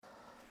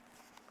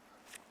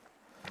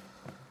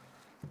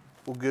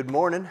Well, good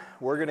morning.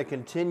 We're going to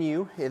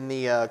continue in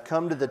the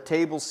Come to the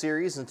Table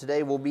series, and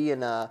today we'll be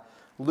in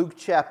Luke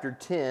chapter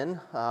 10,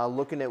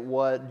 looking at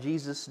what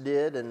Jesus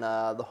did in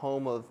the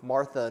home of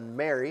Martha and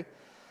Mary.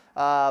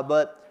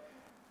 But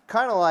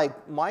kind of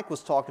like Mike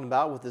was talking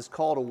about with his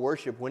call to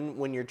worship,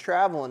 when you're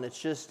traveling,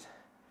 it's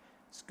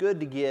good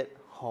to get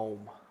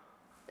home.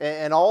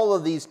 And all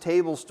of these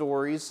table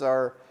stories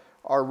are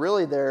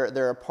really,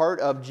 they're a part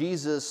of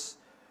Jesus'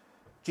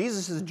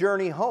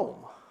 journey home.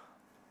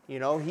 You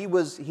know,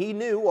 he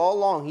knew all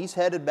along he's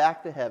headed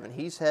back to heaven.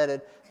 He's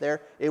headed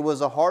there. It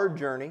was a hard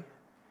journey.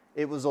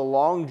 It was a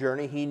long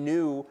journey. He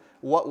knew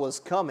what was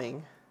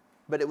coming,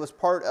 but it was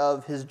part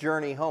of his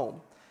journey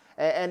home.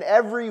 And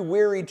every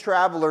weary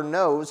traveler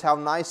knows how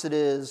nice it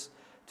is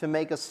to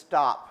make a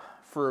stop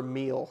for a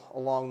meal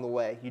along the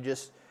way. You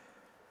just,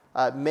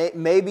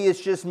 maybe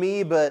it's just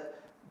me, but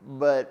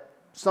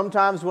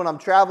sometimes when I'm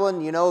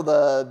traveling, you know,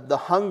 the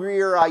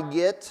hungrier I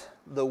get,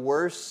 the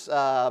worse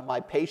my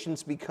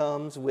patience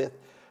becomes with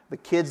the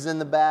kids in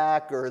the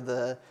back or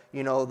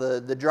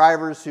the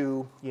drivers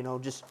who,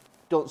 just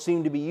don't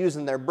seem to be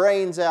using their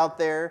brains out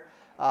there.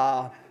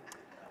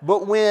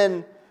 But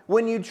when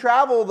you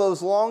travel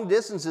those long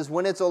distances,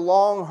 when it's a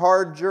long,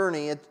 hard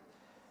journey,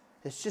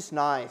 it's just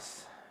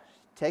nice.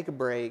 Take a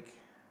break,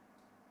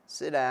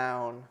 sit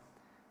down,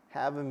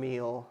 have a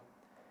meal,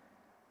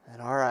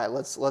 and all right,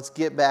 let's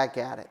get back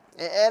at it.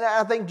 And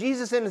I think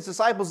Jesus and his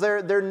disciples,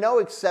 they're no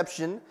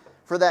exception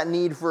for that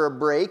need for a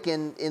break.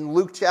 In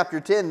Luke chapter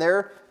 10,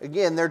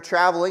 they're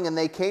traveling, and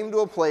they came to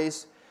a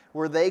place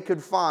where they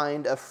could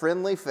find a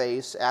friendly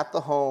face at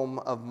the home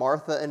of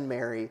Martha and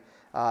Mary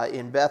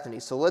in Bethany.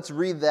 So let's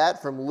read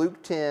that from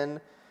Luke 10,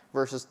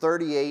 verses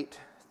 38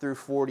 through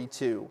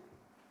 42.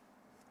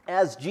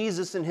 As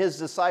Jesus and his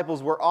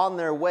disciples were on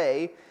their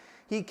way,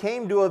 he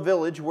came to a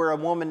village where a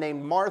woman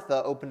named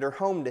Martha opened her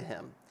home to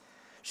him.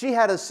 She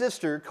had a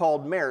sister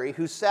called Mary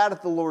who sat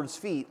at the Lord's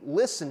feet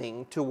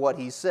listening to what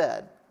he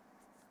said.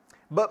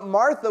 But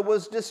Martha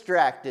was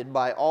distracted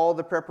by all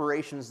the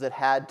preparations that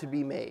had to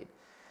be made.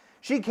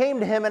 She came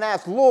to him and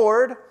asked,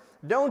 "Lord,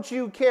 don't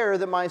you care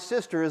that my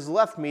sister has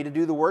left me to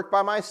do the work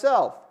by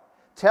myself?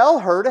 Tell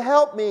her to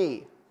help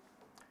me."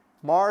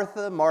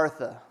 "Martha,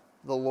 Martha,"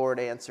 the Lord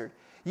answered,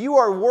 "you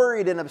are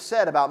worried and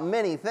upset about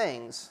many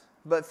things,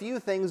 but few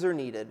things are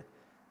needed,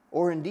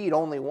 or indeed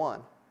only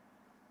one.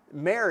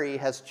 Mary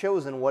has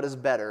chosen what is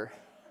better,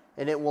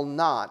 and it will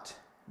not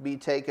be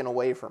taken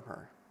away from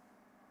her."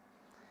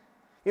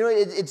 You know,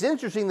 it's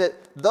interesting that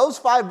those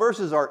 5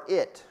 verses are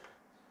it.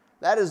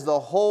 That is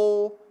the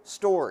whole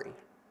story.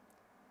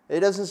 It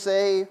doesn't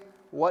say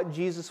what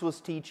Jesus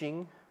was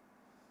teaching.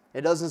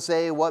 It doesn't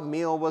say what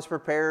meal was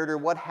prepared or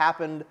what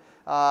happened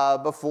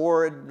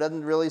before. It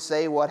doesn't really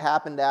say what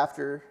happened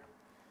after.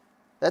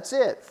 That's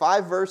it,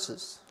 5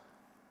 verses.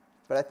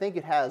 But I think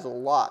it has a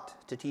lot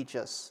to teach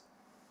us.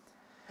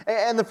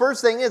 And the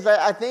first thing is,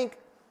 I think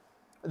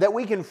that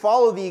we can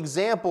follow the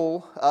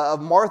example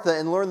of Martha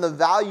and learn the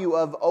value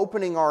of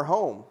opening our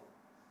home.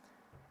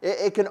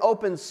 It can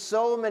open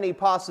so many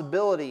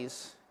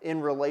possibilities in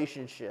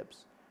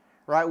relationships,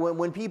 right?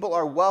 When people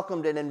are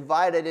welcomed and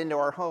invited into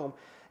our home,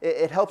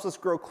 it helps us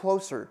grow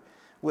closer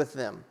with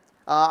them.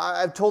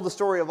 I've told the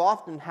story of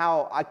often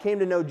how I came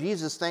to know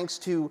Jesus thanks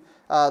to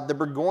the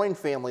Burgoyne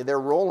family,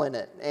 their role in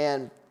it.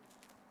 And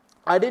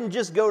I didn't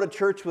just go to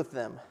church with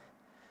them.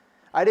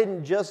 I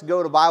didn't just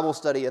go to Bible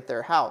study at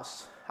their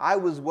house. I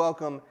was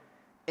welcome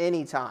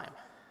anytime,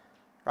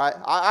 right?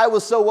 I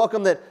was so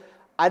welcome that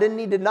I didn't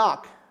need to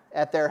knock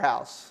at their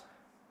house.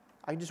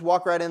 I could just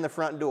walk right in the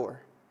front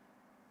door.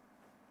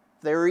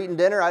 If they were eating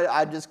dinner,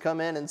 I'd just come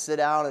in and sit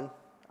down, and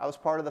I was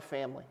part of the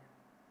family.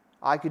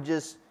 I could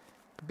just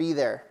be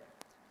there.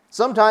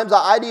 Sometimes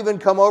I'd even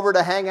come over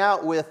to hang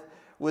out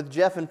with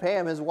Jeff and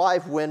Pam, his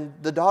wife, when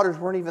the daughters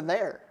weren't even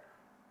there.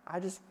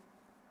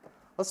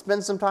 Let's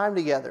spend some time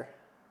together.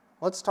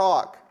 Let's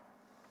talk.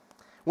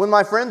 When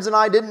my friends and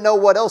I didn't know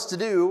what else to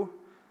do,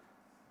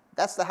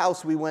 that's the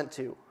house we went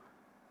to.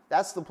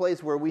 That's the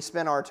place where we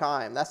spent our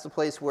time. That's the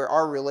place where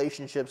our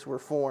relationships were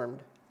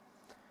formed.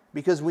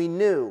 Because we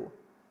knew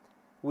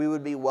we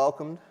would be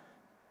welcomed,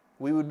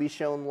 we would be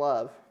shown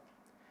love,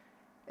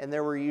 and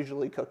there were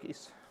usually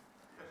cookies.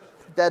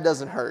 That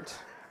doesn't hurt.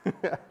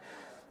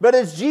 But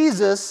as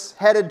Jesus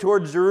headed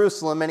towards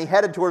Jerusalem and he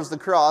headed towards the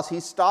cross,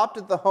 he stopped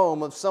at the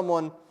home of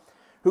someone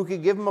who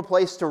could give him a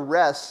place to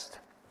rest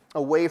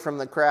away from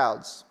the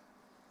crowds.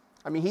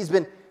 I mean, he's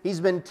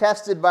been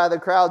tested by the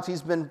crowds.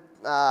 He's been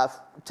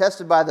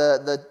tested by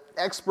the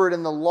expert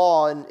in the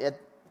law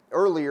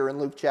earlier in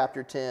Luke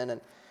chapter 10.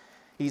 And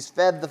he's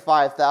fed the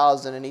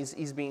 5,000, and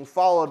he's being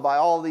followed by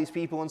all these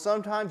people. And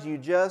sometimes you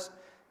just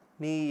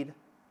need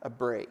a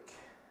break.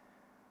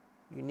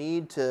 You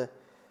need to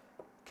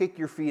kick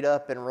your feet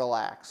up and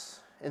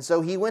relax. And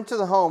so he went to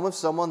the home of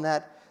someone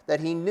that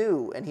he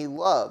knew and he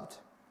loved.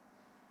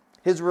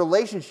 His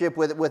relationship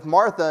with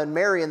Martha and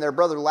Mary and their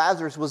brother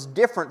Lazarus was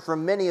different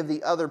from many of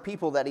the other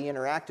people that he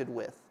interacted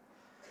with.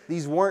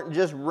 These weren't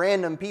just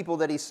random people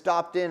that he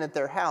stopped in at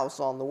their house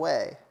on the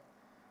way.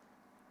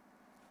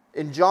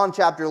 In John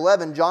chapter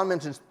 11, John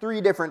mentions 3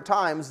 different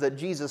times that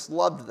Jesus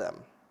loved them.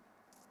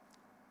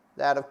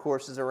 That, of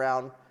course, is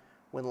around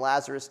when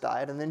Lazarus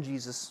died, and then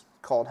Jesus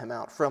called him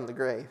out from the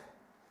grave.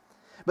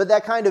 But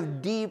that kind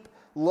of deep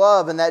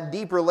love and that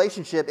deep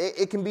relationship,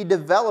 it can be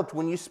developed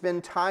when you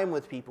spend time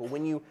with people,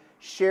 when you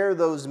share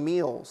those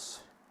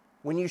meals,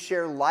 when you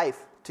share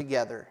life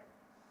together.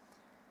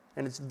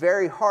 And it's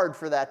very hard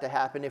for that to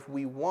happen if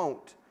we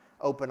won't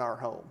open our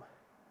home,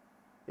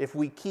 if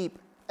we keep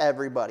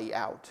everybody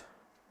out.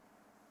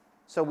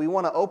 So we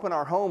want to open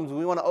our homes,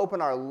 we want to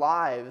open our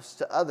lives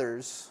to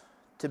others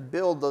to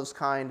build those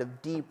kind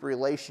of deep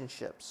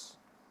relationships.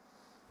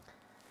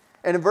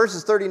 And in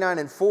verses 39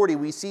 and 40,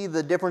 we see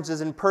the differences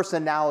in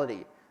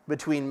personality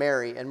between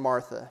Mary and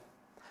Martha.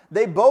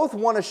 They both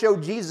want to show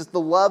Jesus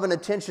the love and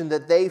attention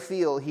that they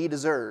feel he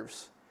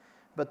deserves,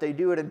 but they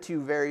do it in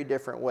 2 very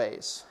different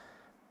ways.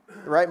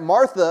 Right?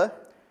 Martha,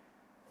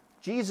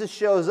 Jesus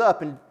shows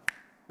up and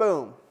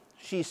boom,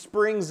 she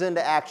springs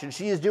into action.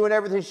 She is doing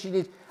everything she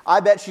needs. I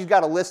bet she's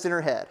got a list in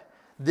her head.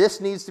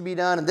 This needs to be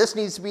done, and this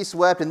needs to be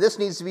swept, and this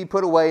needs to be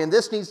put away, and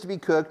this needs to be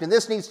cooked, and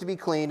this needs to be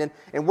cleaned,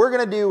 and we're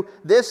going to do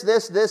this,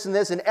 and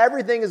this, and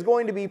everything is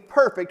going to be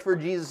perfect for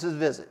Jesus'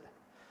 visit.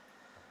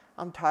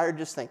 I'm tired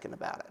just thinking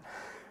about it.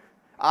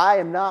 I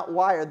am not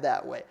wired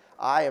that way.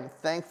 I am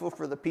thankful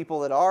for the people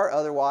that are.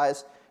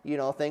 Otherwise,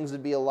 things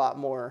would be a lot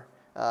more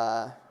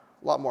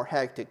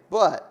hectic.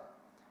 But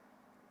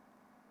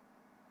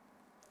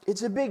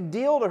it's a big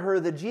deal to her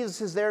that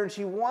Jesus is there, and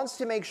she wants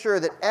to make sure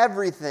that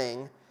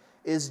everything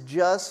is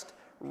just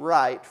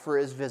right for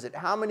his visit.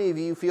 How many of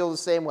you feel the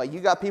same way? You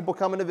got people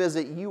coming to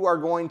visit, you are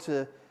going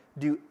to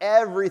do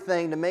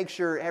everything to make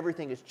sure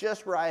everything is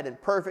just right and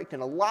perfect,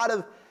 and a lot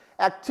of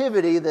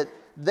activity that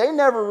they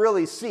never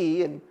really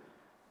see, and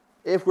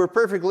if we're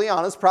perfectly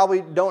honest,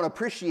 probably don't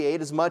appreciate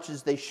as much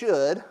as they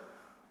should,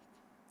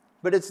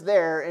 but it's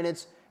there, and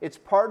it's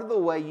part of the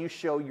way you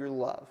show your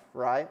love,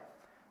 right?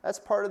 That's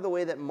part of the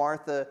way that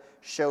Martha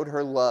showed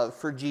her love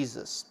for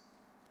Jesus.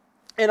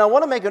 And I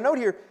want to make a note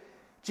here.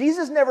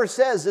 Jesus never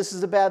says this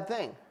is a bad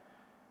thing.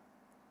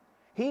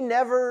 He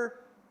never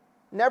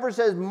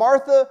says,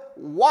 Martha,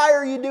 why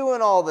are you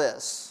doing all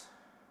this?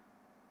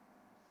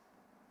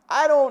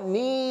 I don't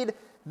need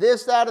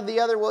this, that, or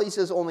the other. Well, he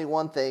says only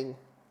one thing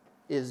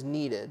is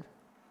needed.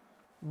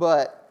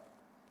 But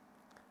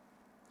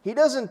he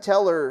doesn't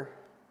tell her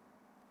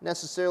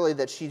necessarily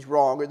that she's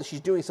wrong or that she's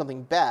doing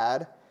something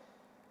bad.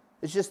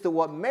 It's just that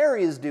what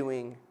Mary is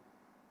doing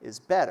is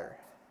better.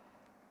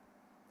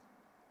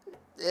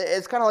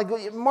 It's kind of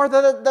like,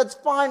 Martha, that's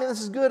fine, and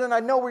this is good, and I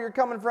know where you're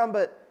coming from,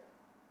 but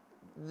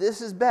this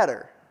is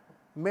better.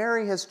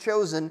 Mary has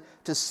chosen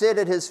to sit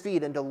at his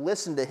feet and to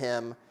listen to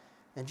him,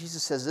 and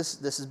Jesus says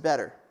this is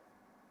better.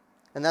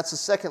 And that's the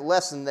second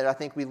lesson that I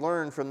think we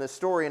learn from this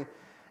story,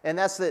 and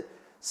that's that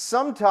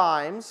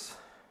sometimes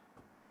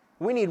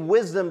we need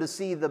wisdom to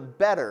see the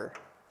better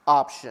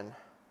option.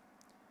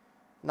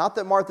 Not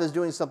that Martha is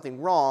doing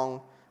something wrong,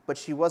 but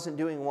she wasn't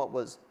doing what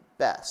was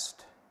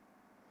best.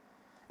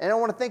 And I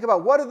want to think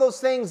about what are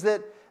those things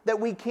that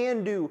we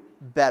can do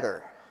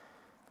better.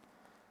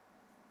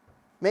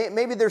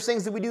 Maybe there's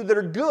things that we do that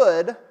are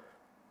good,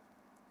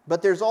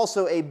 but there's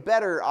also a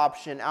better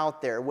option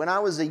out there. When I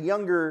was a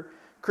younger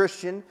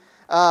Christian,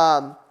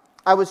 I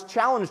was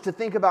challenged to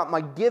think about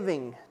my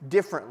giving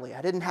differently.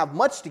 I didn't have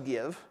much to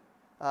give,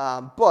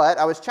 but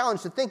I was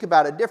challenged to think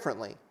about it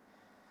differently.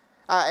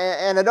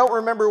 And I don't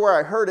remember where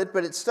I heard it,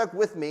 but it stuck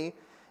with me.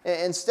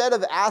 Instead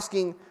of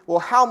asking, well,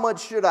 how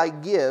much should I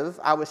give?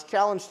 I was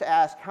challenged to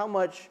ask, how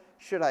much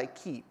should I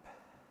keep?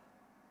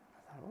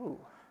 I thought, ooh,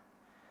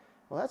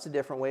 well, that's a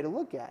different way to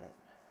look at it.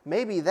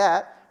 Maybe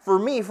that, for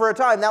me, for a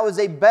time, that was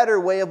a better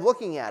way of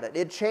looking at it.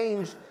 It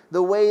changed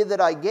the way that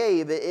I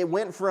gave. It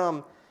went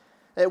from,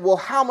 well,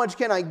 how much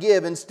can I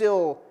give and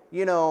still,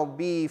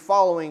 be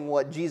following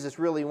what Jesus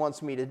really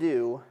wants me to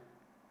do,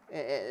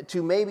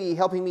 to maybe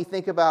helping me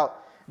think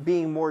about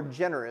being more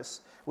generous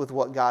with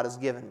what God has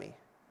given me.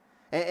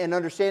 And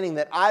understanding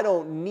that I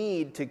don't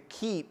need to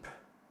keep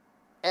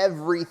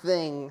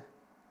everything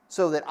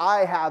so that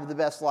I have the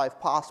best life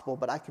possible,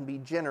 but I can be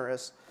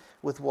generous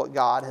with what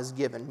God has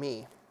given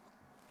me.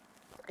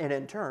 And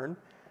in turn,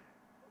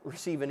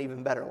 receive an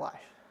even better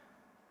life.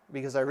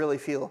 Because I really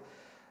feel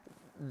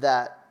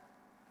that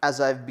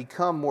as I've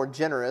become more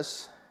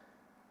generous,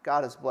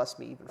 God has blessed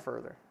me even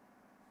further.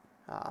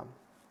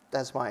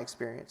 That's my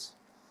experience.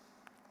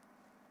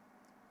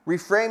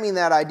 Reframing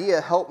that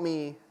idea helped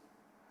me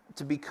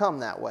to become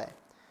that way.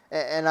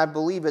 And I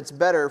believe it's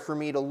better for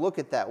me to look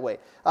at that way.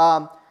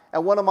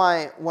 At one of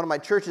my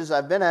churches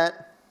I've been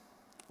at,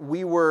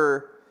 we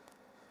were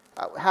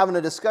having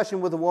a discussion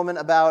with a woman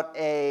about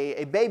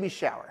a baby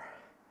shower.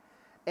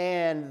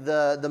 And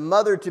the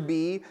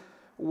mother-to-be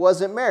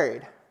wasn't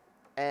married.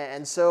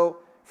 And so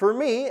for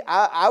me,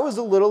 I was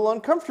a little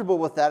uncomfortable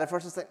with that. At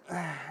first I was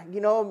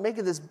like,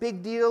 making this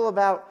big deal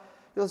about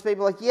this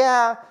baby. Like,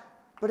 yeah,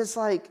 but it's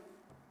like,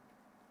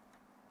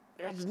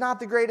 it's not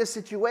the greatest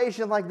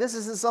situation. Like, this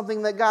isn't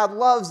something that God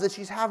loves, that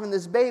she's having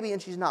this baby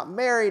and she's not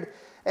married.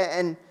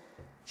 And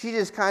she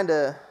just kind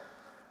of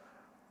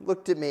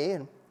looked at me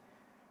and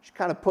she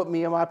kind of put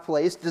me in my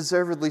place,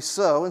 deservedly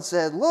so, and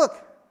said,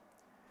 look,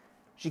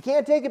 she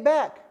can't take it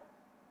back.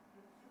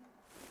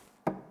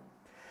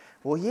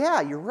 Well,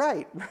 yeah, you're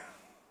right.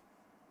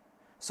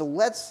 So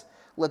let's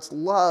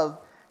love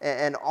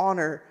and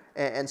honor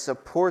and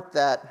support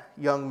that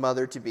young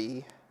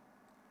mother-to-be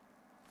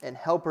and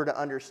help her to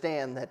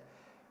understand that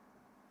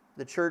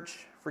the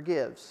church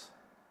forgives.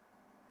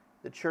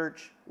 The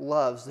church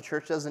loves. The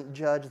church doesn't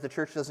judge. The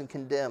church doesn't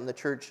condemn. The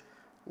church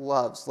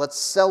loves. Let's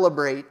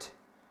celebrate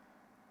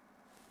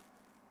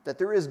that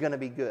there is going to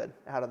be good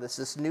out of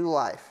this new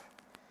life.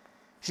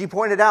 She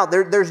pointed out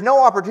there's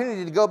no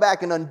opportunity to go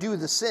back and undo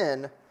the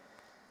sin,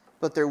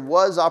 but there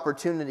was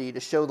opportunity to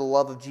show the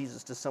love of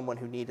Jesus to someone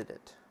who needed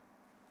it,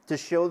 to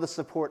show the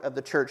support of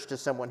the church to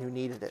someone who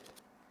needed it.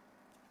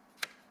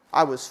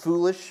 I was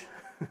foolish,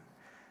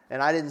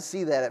 and I didn't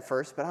see that at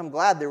first, but I'm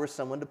glad there was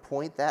someone to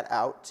point that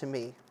out to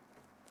me.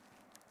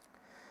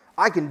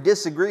 I can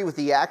disagree with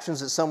the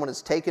actions that someone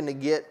has taken to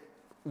get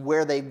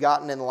where they've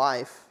gotten in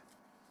life,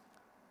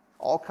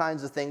 all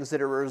kinds of things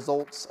that are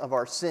results of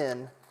our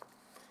sin,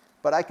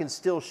 but I can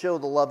still show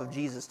the love of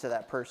Jesus to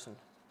that person.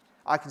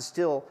 I can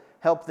still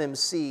help them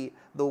see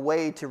the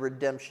way to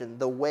redemption,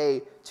 the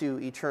way to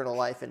eternal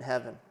life in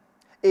heaven.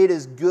 It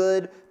is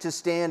good to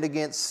stand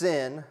against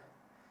sin,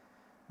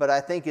 but I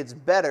think it's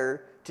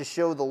better to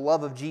show the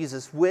love of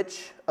Jesus,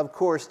 which, of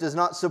course, does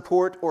not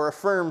support or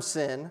affirm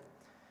sin,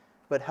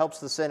 but helps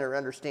the sinner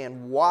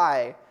understand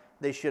why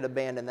they should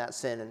abandon that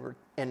sin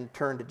and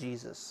turn to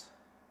Jesus.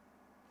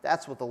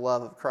 That's what the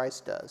love of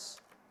Christ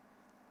does.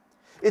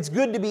 It's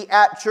good to be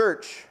at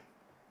church,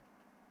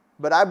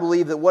 but I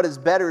believe that what is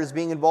better is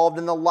being involved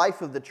in the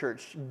life of the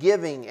church,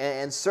 giving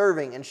and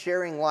serving and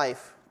sharing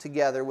life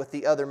together with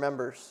the other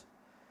members.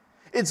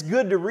 It's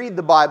good to read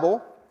the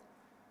Bible,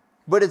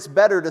 but it's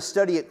better to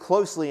study it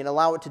closely and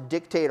allow it to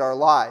dictate our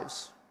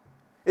lives.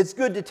 It's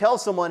good to tell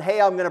someone,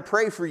 hey, I'm going to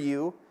pray for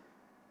you,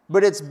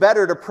 but it's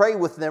better to pray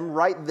with them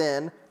right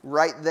then,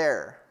 right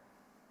there.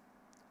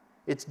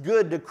 It's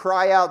good to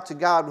cry out to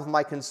God with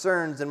my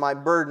concerns and my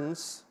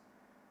burdens,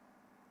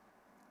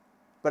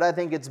 but I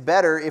think it's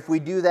better if we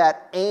do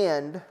that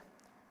and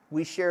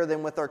we share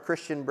them with our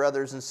Christian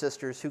brothers and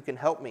sisters who can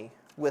help me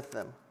with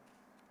them.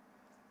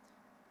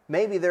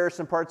 Maybe there are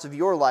some parts of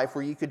your life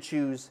where you could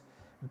choose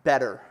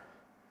better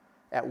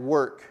at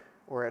work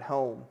or at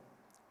home.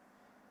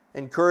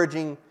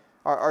 Encouraging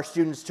our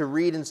students to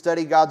read and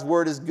study God's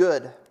Word is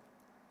good,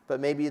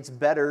 but maybe it's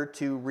better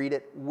to read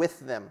it with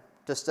them,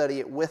 to study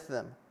it with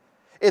them.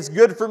 It's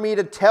good for me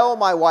to tell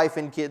my wife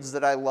and kids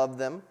that I love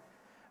them,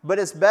 but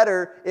it's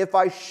better if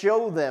I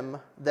show them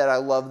that I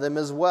love them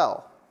as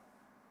well.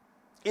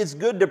 It's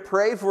good to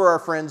pray for our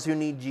friends who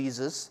need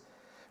Jesus,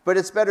 but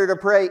it's better to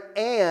pray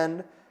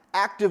and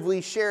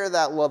actively share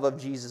that love of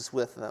Jesus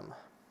with them.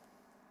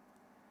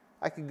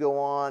 I could go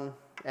on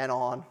and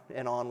on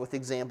and on with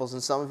examples,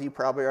 and some of you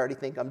probably already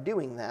think I'm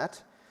doing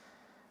that,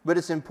 but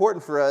it's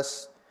important for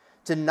us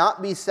to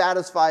not be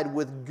satisfied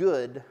with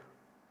good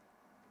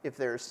if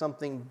there is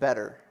something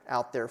better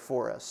out there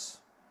for us.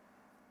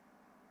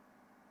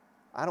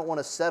 I don't want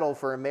to settle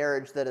for a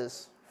marriage that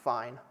is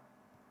fine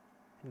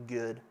and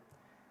good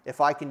if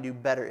I can do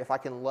better, if I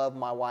can love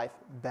my wife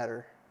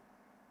better.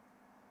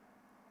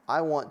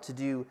 I want to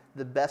do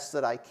the best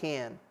that I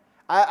can.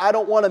 I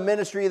don't want a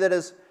ministry that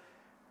is,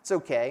 it's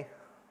okay.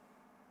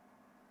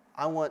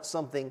 I want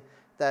something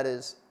that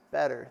is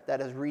better, that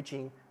is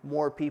reaching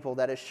more people,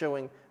 that is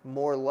showing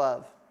more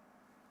love.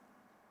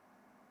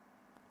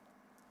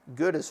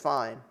 Good is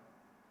fine,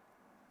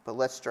 but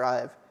let's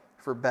strive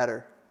for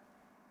better.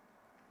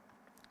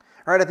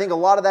 All right, I think a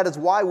lot of that is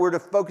why we're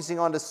focusing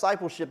on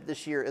discipleship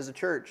this year as a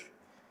church.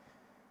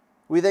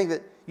 We think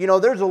that,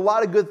 there's a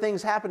lot of good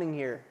things happening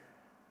here.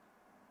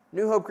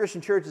 New Hope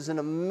Christian Church is an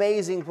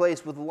amazing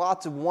place with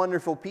lots of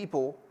wonderful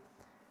people,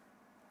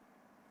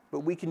 but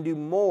we can do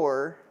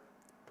more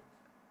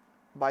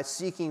by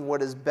seeking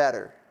what is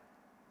better.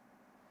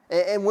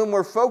 And when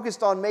we're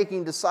focused on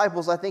making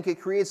disciples, I think it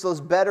creates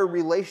those better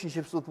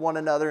relationships with one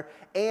another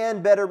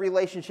and better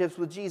relationships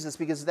with Jesus,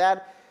 because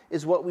that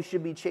is what we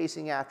should be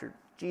chasing after,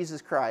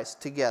 Jesus Christ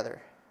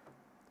together.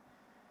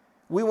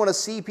 We want to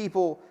see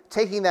people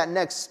taking that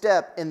next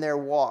step in their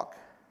walk,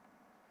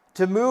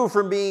 to move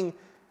from being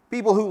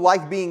people who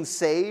like being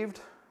saved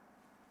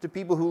to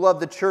people who love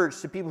the church,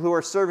 to people who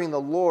are serving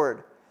the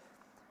Lord.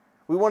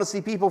 We want to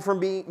see people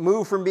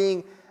move from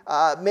being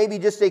maybe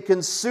just a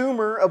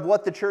consumer of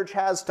what the church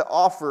has to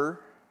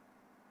offer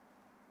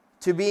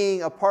to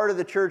being a part of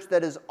the church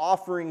that is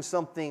offering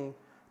something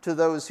to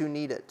those who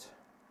need it.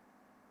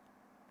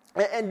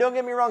 And don't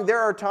get me wrong, there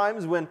are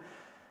times when,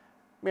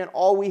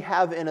 all we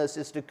have in us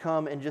is to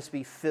come and just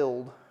be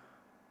filled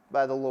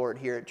by the Lord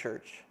here at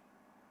church.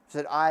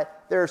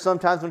 There are some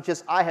times when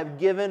I have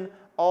given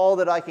all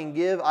that I can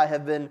give. I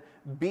have been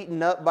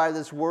beaten up by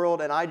this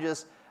world, and I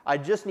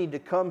just need to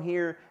come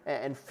here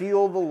and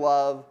feel the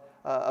love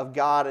of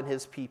God and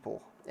His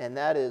people. And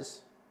that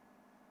is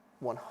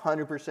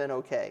 100%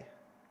 okay.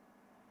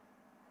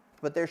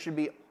 But there should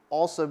be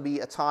also be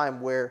a time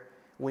where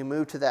we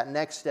move to that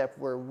next step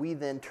where we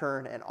then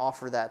turn and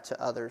offer that to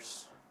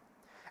others.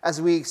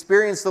 As we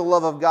experience the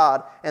love of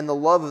God and the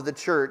love of the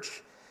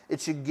church,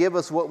 it should give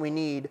us what we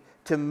need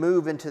to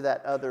move into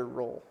that other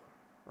role,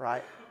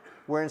 right?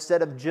 Where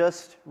instead of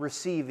just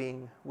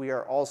receiving, we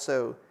are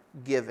also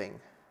giving.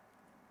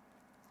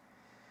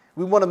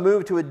 We want to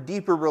move to a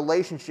deeper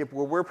relationship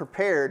where we're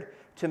prepared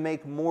to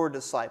make more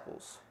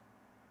disciples.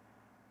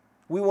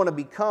 We want to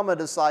become a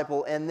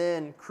disciple and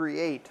then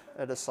create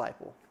a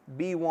disciple.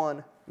 Be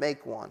one,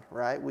 make one,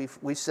 right?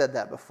 We've said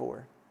that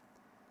before.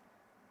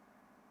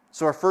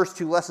 So our first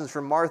two lessons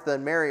from Martha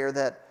and Mary are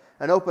that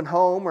an open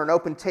home or an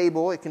open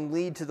table, it can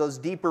lead to those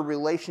deeper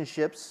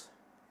relationships,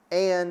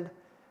 and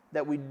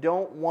that we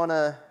don't want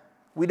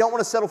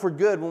to settle for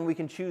good when we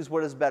can choose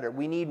what is better.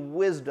 We need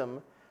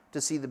wisdom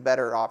to see the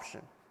better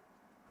option.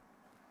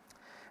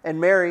 And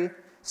Mary,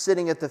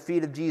 sitting at the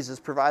feet of Jesus,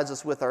 provides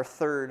us with our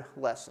third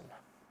lesson.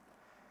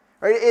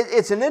 Right?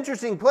 It's an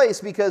interesting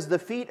place because the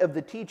feet of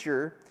the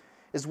teacher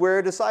is where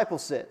a disciple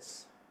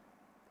sits.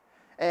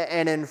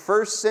 And in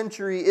first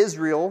century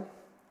Israel,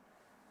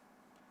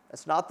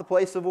 that's not the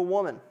place of a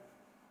woman.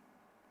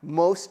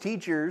 Most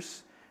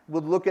teachers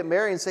would look at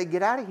Mary and say,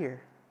 "Get out of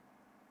here.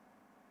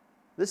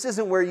 This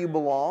isn't where you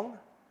belong.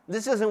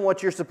 This isn't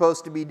what you're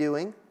supposed to be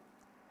doing."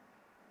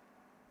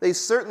 They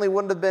certainly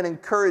wouldn't have been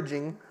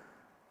encouraging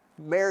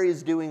Mary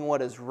is doing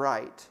what is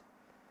right.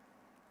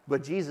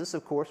 But Jesus,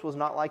 of course, was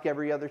not like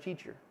every other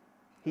teacher.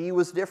 He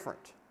was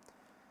different.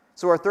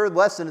 So our third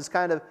lesson is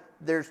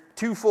there's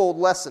twofold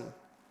lesson.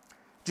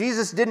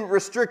 Jesus didn't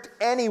restrict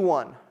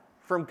anyone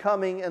from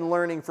coming and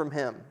learning from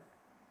him.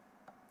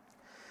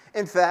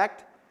 In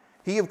fact,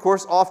 he, of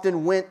course,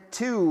 often went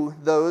to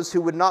those who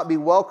would not be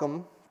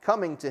welcome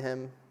coming to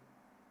him,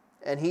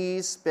 and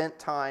he spent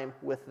time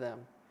with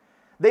them.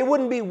 They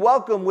wouldn't be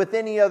welcome with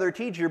any other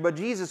teacher, but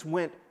Jesus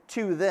went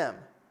to them.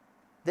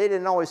 They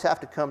didn't always have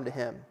to come to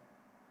him.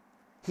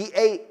 He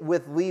ate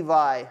with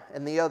Levi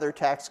and the other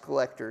tax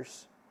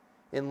collectors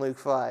in Luke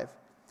 5.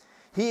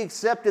 He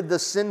accepted the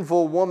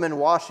sinful woman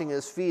washing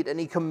his feet, and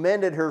he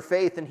commended her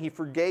faith, and he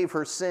forgave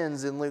her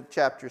sins in Luke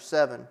chapter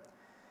 7.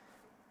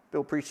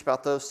 Bill preached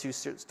about those two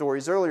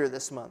stories earlier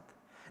this month.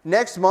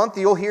 Next month,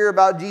 you'll hear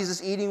about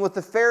Jesus eating with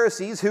the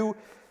Pharisees, who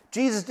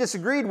Jesus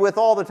disagreed with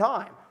all the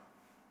time,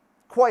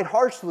 quite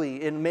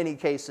harshly in many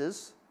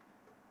cases,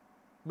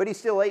 but he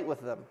still ate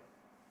with them.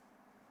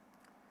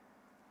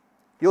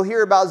 You'll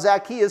hear about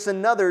Zacchaeus,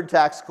 another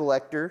tax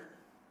collector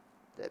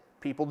that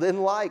people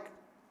didn't like.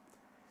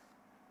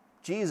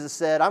 Jesus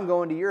said, "I'm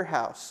going to your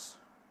house."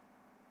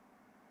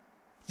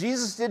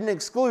 Jesus didn't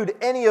exclude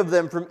any of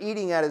them from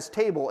eating at his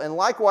table. And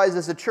likewise,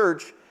 as a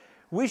church,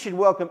 we should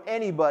welcome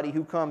anybody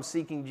who comes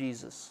seeking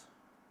Jesus.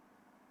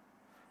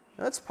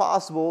 Now, it's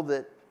possible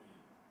that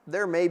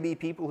there may be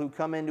people who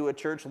come into a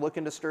church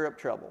looking to stir up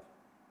trouble.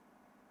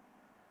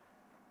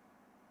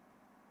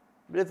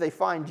 But if they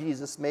find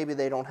Jesus, maybe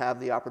they don't have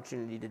the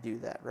opportunity to do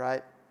that,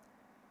 right?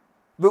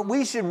 But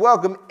we should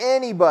welcome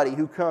anybody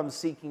who comes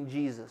seeking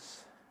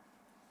Jesus.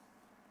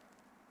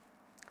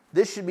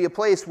 This should be a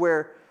place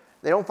where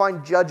they don't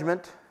find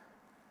judgment,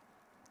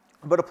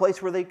 but a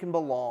place where they can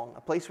belong,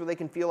 a place where they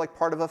can feel like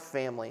part of a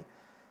family,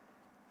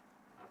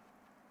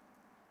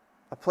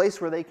 a place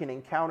where they can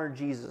encounter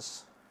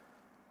Jesus.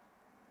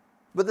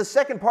 But the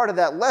second part of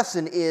that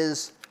lesson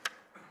is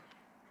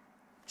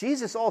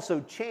Jesus also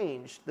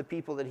changed the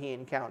people that he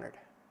encountered,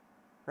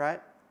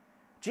 right?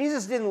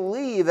 Jesus didn't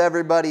leave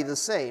everybody the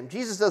same.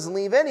 Jesus doesn't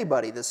leave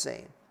anybody the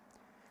same.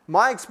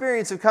 My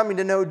experience of coming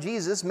to know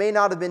Jesus may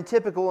not have been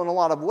typical in a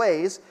lot of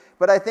ways,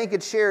 but I think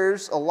it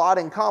shares a lot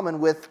in common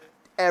with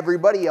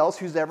everybody else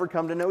who's ever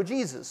come to know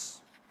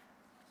Jesus.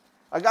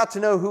 I got to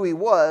know who he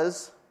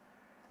was,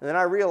 and then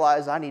I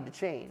realized I need to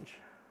change.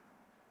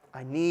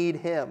 I need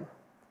him.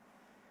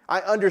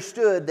 I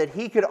understood that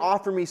he could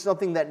offer me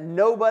something that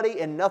nobody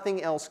and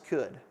nothing else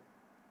could.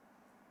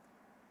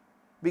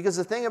 Because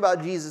the thing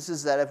about Jesus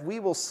is that if we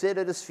will sit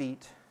at his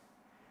feet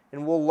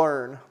and we'll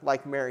learn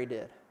like Mary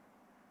did,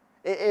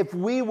 if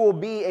we will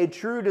be a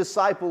true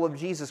disciple of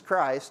Jesus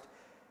Christ,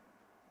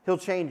 he'll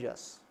change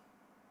us.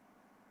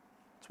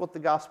 That's what the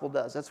gospel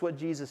does. That's what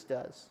Jesus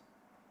does.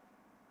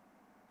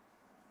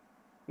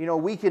 You know,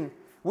 we can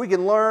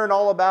learn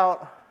all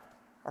about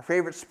our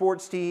favorite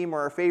sports team or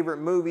our favorite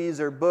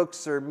movies or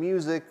books or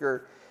music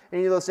or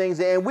any of those things,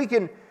 and we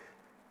can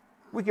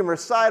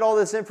recite all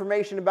this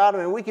information about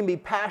them and we can be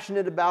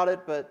passionate about it,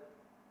 but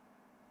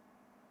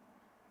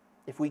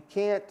if we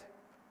can't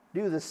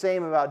do the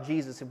same about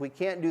Jesus, if we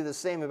can't do the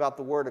same about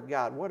the Word of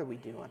God, what are we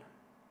doing?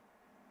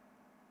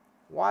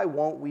 Why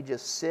won't we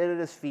just sit at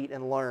his feet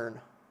and learn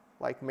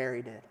like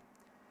Mary did?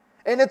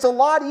 And it's a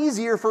lot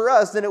easier for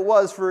us than it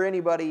was for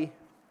anybody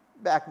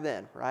back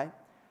then, right?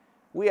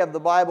 We have the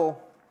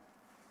Bible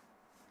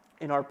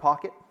in our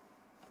pocket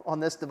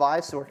on this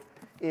device, or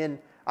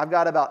I've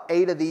got about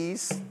 8 of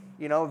these,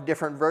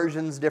 different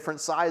versions, different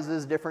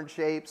sizes, different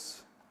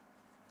shapes.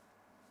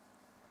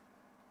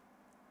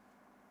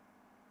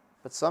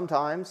 But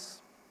sometimes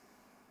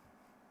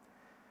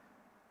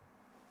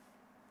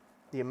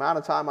The amount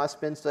of time I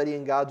spend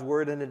studying God's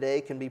Word in a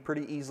day can be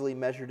pretty easily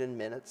measured in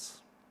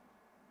minutes.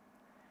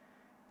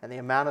 And the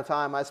amount of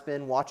time I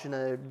spend watching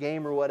a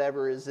game or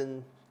whatever is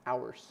in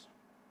hours.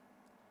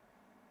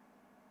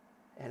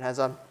 And as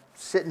I'm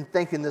sitting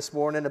thinking this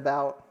morning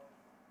about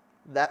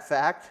that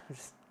fact,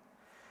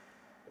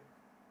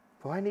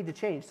 I need to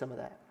change some of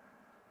that.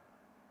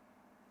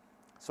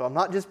 So I'm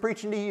not just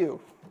preaching to you,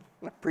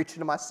 I'm preaching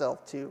to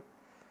myself too.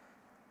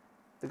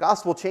 The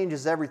gospel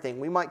changes everything.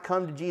 We might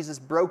come to Jesus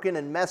broken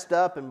and messed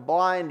up and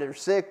blind or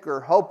sick or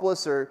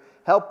hopeless or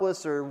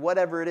helpless or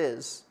whatever it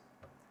is.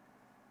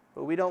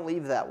 But we don't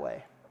leave that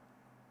way.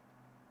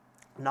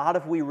 Not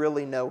if we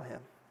really know Him.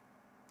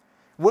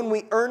 When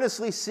we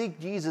earnestly seek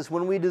Jesus,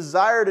 when we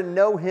desire to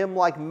know Him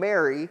like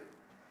Mary,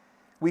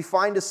 we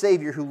find a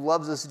Savior who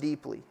loves us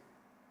deeply.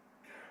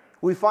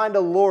 We find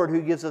a Lord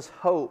who gives us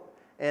hope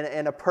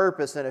and a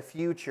purpose and a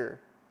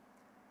future.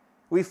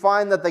 We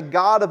find that the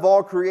God of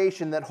all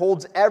creation that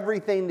holds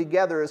everything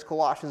together, as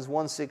Colossians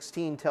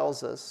 1:16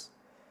 tells us,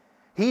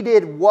 He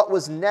did what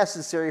was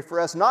necessary for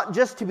us, not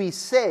just to be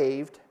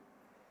saved,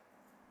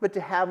 but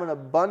to have an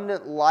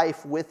abundant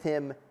life with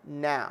Him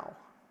now,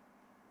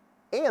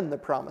 and the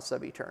promise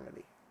of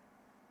eternity.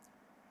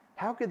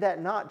 How could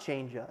that not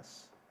change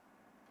us?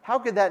 How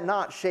could that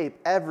not shape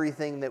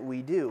everything that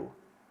we do?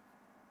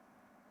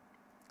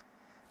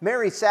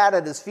 Mary sat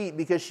at His feet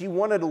because she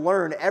wanted to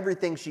learn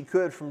everything she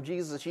could from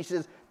Jesus. She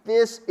says,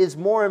 this is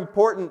more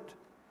important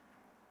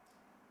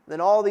than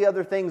all the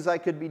other things I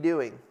could be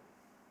doing.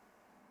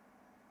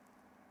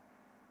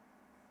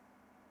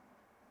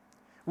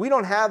 We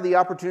don't have the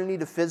opportunity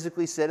to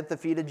physically sit at the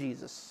feet of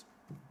Jesus,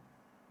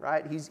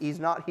 right?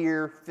 He's not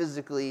here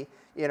physically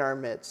in our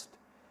midst.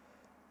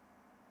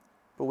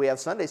 But we have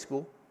Sunday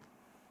school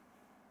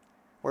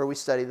where we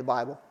study the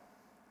Bible.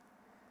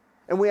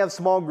 And we have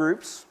small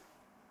groups.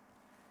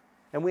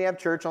 And we have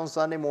church on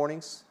Sunday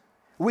mornings.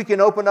 We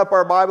can open up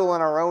our Bible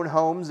in our own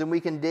homes and we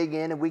can dig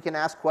in and we can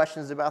ask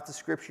questions about the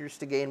Scriptures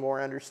to gain more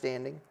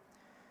understanding.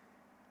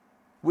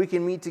 We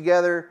can meet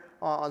together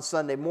on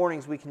Sunday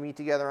mornings. We can meet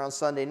together on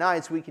Sunday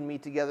nights. We can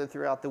meet together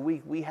throughout the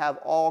week. We have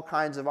all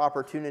kinds of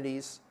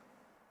opportunities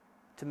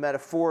to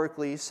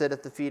metaphorically sit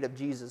at the feet of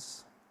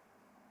Jesus.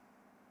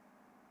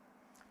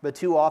 But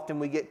too often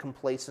we get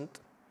complacent.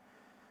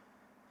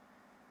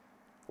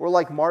 Or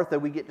like Martha,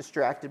 we get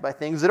distracted by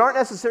things that aren't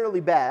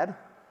necessarily bad,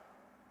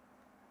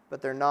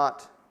 but they're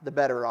not the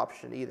better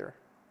option either.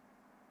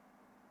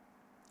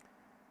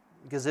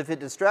 Because if it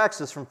distracts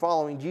us from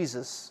following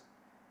Jesus,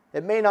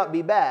 it may not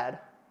be bad,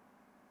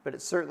 but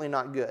it's certainly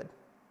not good.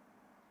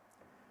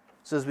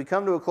 So as we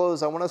come to a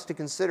close, I want us to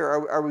consider,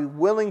 are we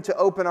willing to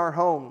open our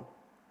home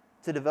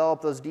to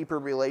develop those deeper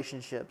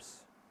relationships?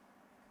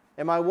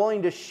 Am I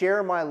willing to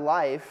share my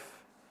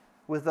life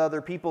with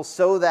other people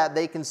so that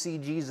they can see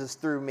Jesus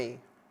through me?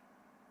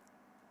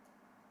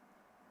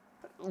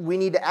 We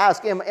need to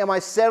ask, am I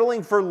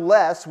settling for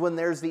less when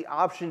there's the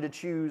option to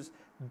choose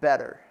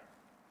better?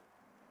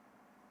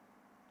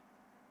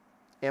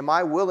 Am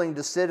I willing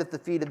to sit at the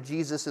feet of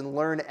Jesus and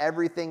learn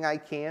everything I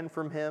can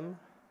from Him?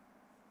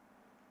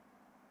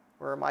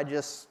 Or am I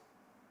just,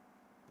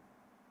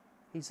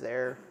 He's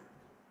there,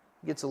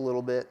 gets a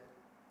little bit.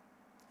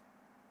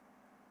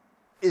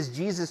 Is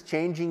Jesus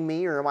changing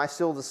me or am I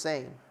still the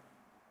same?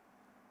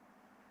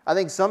 I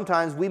think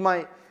sometimes we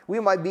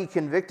might be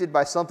convicted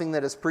by something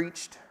that is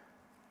preached,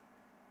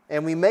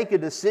 and we make a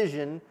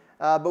decision,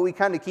 but we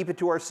kind of keep it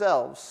to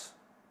ourselves.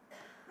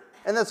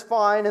 And that's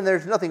fine, and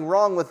there's nothing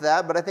wrong with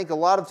that, but I think a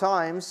lot of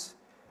times,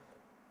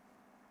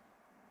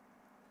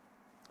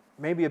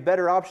 maybe a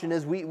better option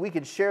is we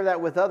could share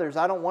that with others.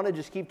 I don't want to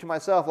just keep to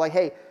myself, like,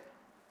 hey,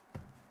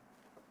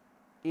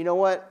 you know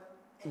what?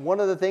 One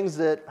of the things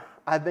that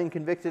I've been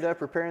convicted of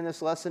preparing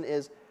this lesson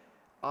is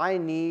I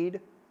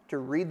need to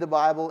read the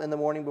Bible in the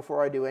morning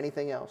before I do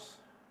anything else.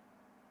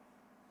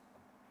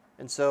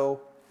 And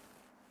so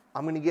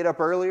I'm going to get up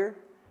earlier,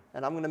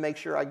 and I'm going to make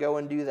sure I go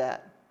and do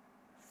that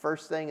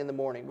first thing in the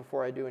morning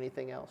before I do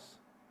anything else.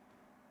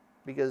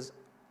 Because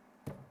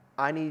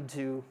I need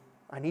to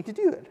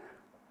do it. It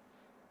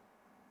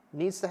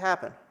needs to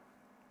happen.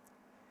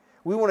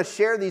 We want to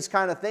share these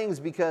kind of things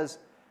because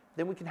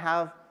then we can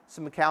have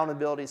some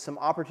accountability, some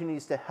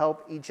opportunities to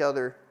help each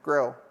other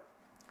grow.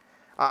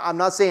 I'm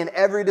not saying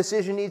every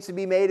decision needs to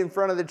be made in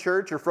front of the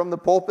church or from the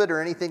pulpit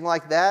or anything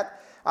like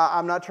that.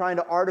 I'm not trying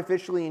to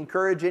artificially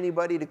encourage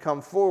anybody to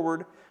come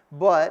forward,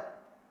 but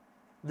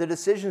the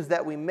decisions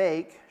that we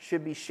make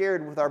should be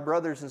shared with our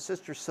brothers and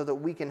sisters so that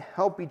we can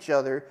help each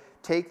other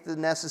take the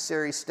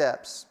necessary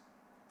steps.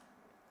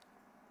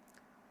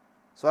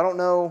 So I don't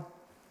know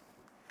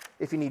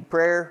if you need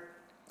prayer.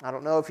 I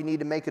don't know if you need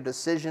to make a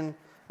decision.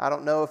 I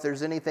don't know if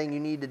there's anything you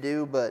need to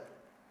do, but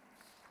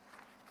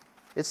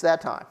it's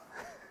that time.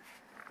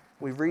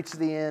 We've reached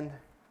the end.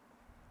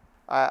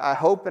 I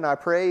hope and I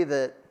pray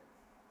that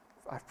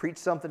I've preached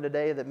something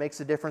today that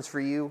makes a difference for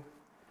you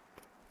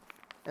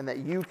and that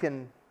you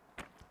can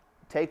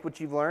take what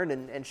you've learned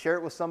and share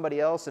it with somebody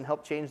else and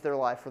help change their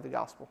life for the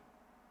gospel.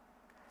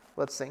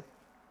 Let's sing.